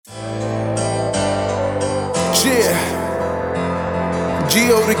Yeah,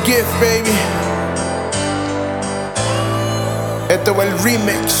 Gio the Gift, baby. Este es el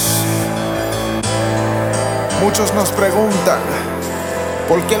remix. Muchos nos preguntan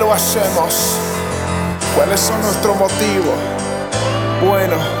 ¿por qué lo hacemos? ¿Cuáles son nuestros motivos?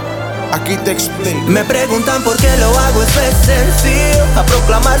 Bueno, aquí te explico. Me preguntan por qué lo hago, esto es sencillo. A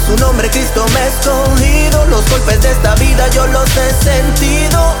proclamar su nombre, Cristo me ha escogido. Los golpes de esta vida yo los he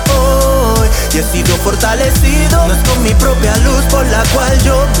sentido hoy y he sido fortalecido. No es con mi propia luz por la cual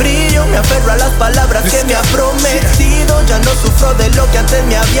yo brillo. Me aferro a las palabras que me ha prometido. Ya no sufro de lo que antes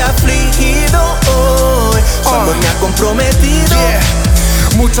me había afligido hoy. Su amor me ha comprometido.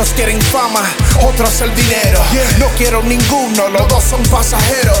 Muchos quieren fama, otros el dinero. No quiero ninguno, los dos son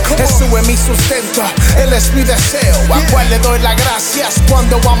pasajeros. Jesús es mi sustento, Él es mi deseo. A cual le doy las gracias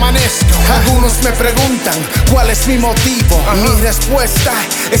cuando amanezco. Algunos me preguntan cuál es mi motivo. Mi respuesta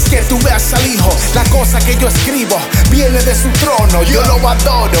es que tú veas al Hijo. La cosa que yo escribo viene de su trono. Yo lo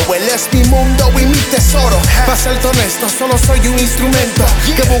adoro, Él es mi mundo y mi tesoro. Para ser honesto, solo soy un instrumento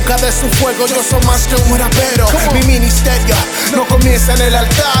que busca de su fuego. Yo soy más que un rapero. Mi ministerio no comienza en el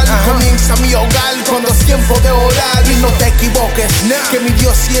altar, comienza mi hogar cuando es tiempo de orar. Y no te equivoques, que mi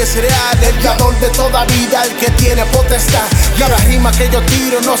Dios sí es real, el dador de toda vida, el que tiene potestad. Cada rima que yo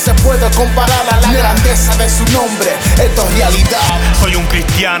tiro no se puede comparar a la grandeza de su nombre. Esto es realidad. Soy un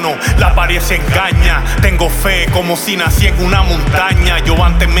cristiano, la apariencia engaña. Tengo fe como si nací en una montaña. Yo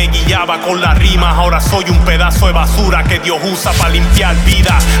antes me guiaba con las rimas, ahora soy un pedazo de basura que Dios usa para limpiar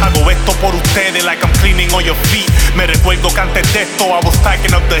vida. Hago esto por ustedes like I'm cleaning all your feet. Me recuerdo que antes de esto I was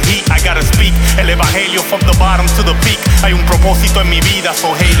stacking up the heat. I gotta speak el evangelio from the bottom to the peak. Hay un propósito en mi vida,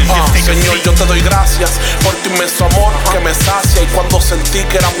 so haters just take a Señor, seat. yo te doy gracias por tu inmenso amor que me sacia. Y cuando sentí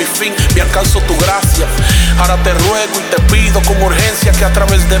que era mi fin, me alcanzó tu gracia. Ahora te ruego y te pido con urgencia que a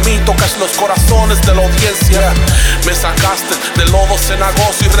través de mí tocas los corazones de la audiencia. Me sacaste del lodo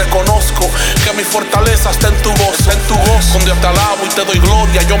cenagoso y reconozco que mi fortaleza está en tu voz. Con Dios te alabo y te doy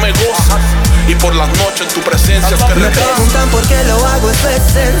gloria, yo me gozo. Y por las noches en tu presencia es que Me reposo. preguntan por qué lo hago, esto es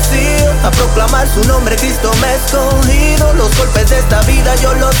sencillo. A proclamar su nombre, Cristo me ha escogido. Los golpes de esta vida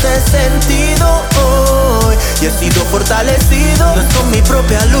yo los he sentido hoy y he sido fortalecido. No es con mi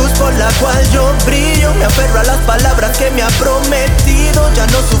propia luz por la cual yo brillo. Me aferro a las palabras que me ha prometido. Ya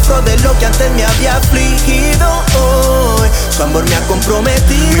no sufro de lo que antes me había afligido hoy. Su amor me ha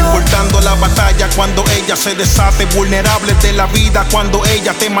comprometido. No importando la batalla cuando ella se desate, vulnerable de la vida cuando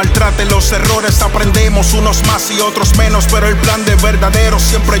ella te maltrate. Los errores aprendemos unos más y otros menos, pero el plan de verdadero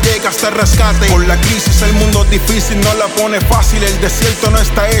siempre llega hasta el rescate. Por la crisis el mundo difícil no la pone fácil. El desierto no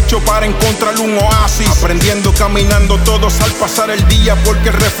está hecho para encontrar un oasis. Aprendiendo, caminando todos al pasar el día, porque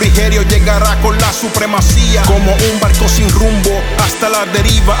el refrigerio llegará con la supremacía. Como un barco sin rumbo hasta la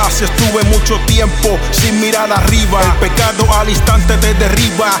deriva, así estuve mucho tiempo sin mirar arriba. El pecado al instante te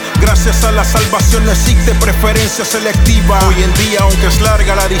derriba. Gracias a la salvación no existe preferencia selectiva. Hoy en día, aunque es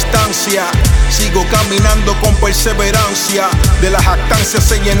larga la distancia, sigo caminando con perseverancia. De la jactancia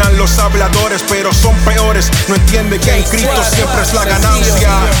se llenan los habladores, pero son peores. No entiende que en Cristo siempre es la ganancia.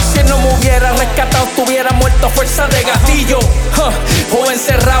 Si no me hubiera rescatado, estuviera muerto a fuerza de gatillo. O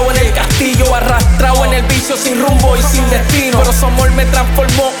encerrado en el castillo, arrastrado en el vicio sin rumbo y sin destino. Pero su amor me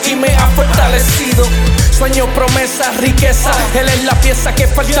transformó y me ha fortalecido. Sueños, promesas, riqueza. Él es la pieza que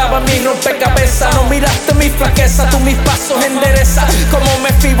faltaba en mi rompecabezas. No miraste mi flaqueza, tú mis pasos endereza. Como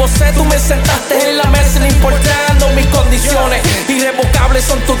me fibocé, tú me sentaste en la mesa, no importando mis condiciones. Irrevocables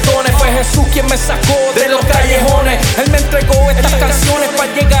son tus dones. Fue Jesús quien me sacó de los callejones. Él me entregó estas canciones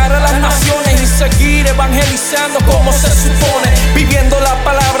para llegar a las naciones y seguir evangelizando como se supone. Viviendo la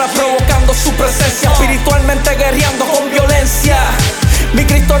palabra, provocando su presencia. Espiritualmente guerreando con violencia. Mi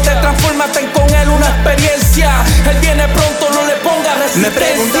Cristo te transforma, ten con Él una experiencia. Él viene pronto, no le ponga resistencia. Me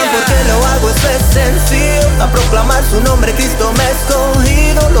preguntan por qué lo hago, esto es sencillo. A proclamar su nombre, Cristo me ha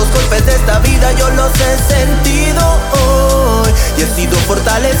escogido. Los golpes de esta vida yo los he sentido hoy y he sido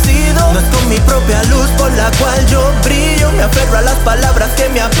fortalecido. No es con mi propia luz por la cual yo brillo. Me aferro a las palabras que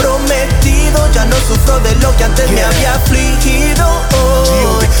me ha prometido. Ya no sufro de lo que antes me había afligido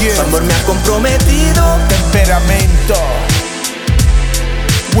hoy. Su amor me ha comprometido. Temperamento,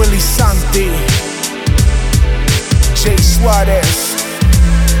 Willy Santi, Jay Suárez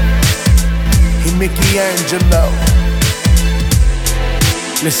y Mickey Angelo.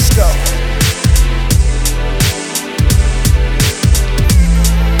 Let's go.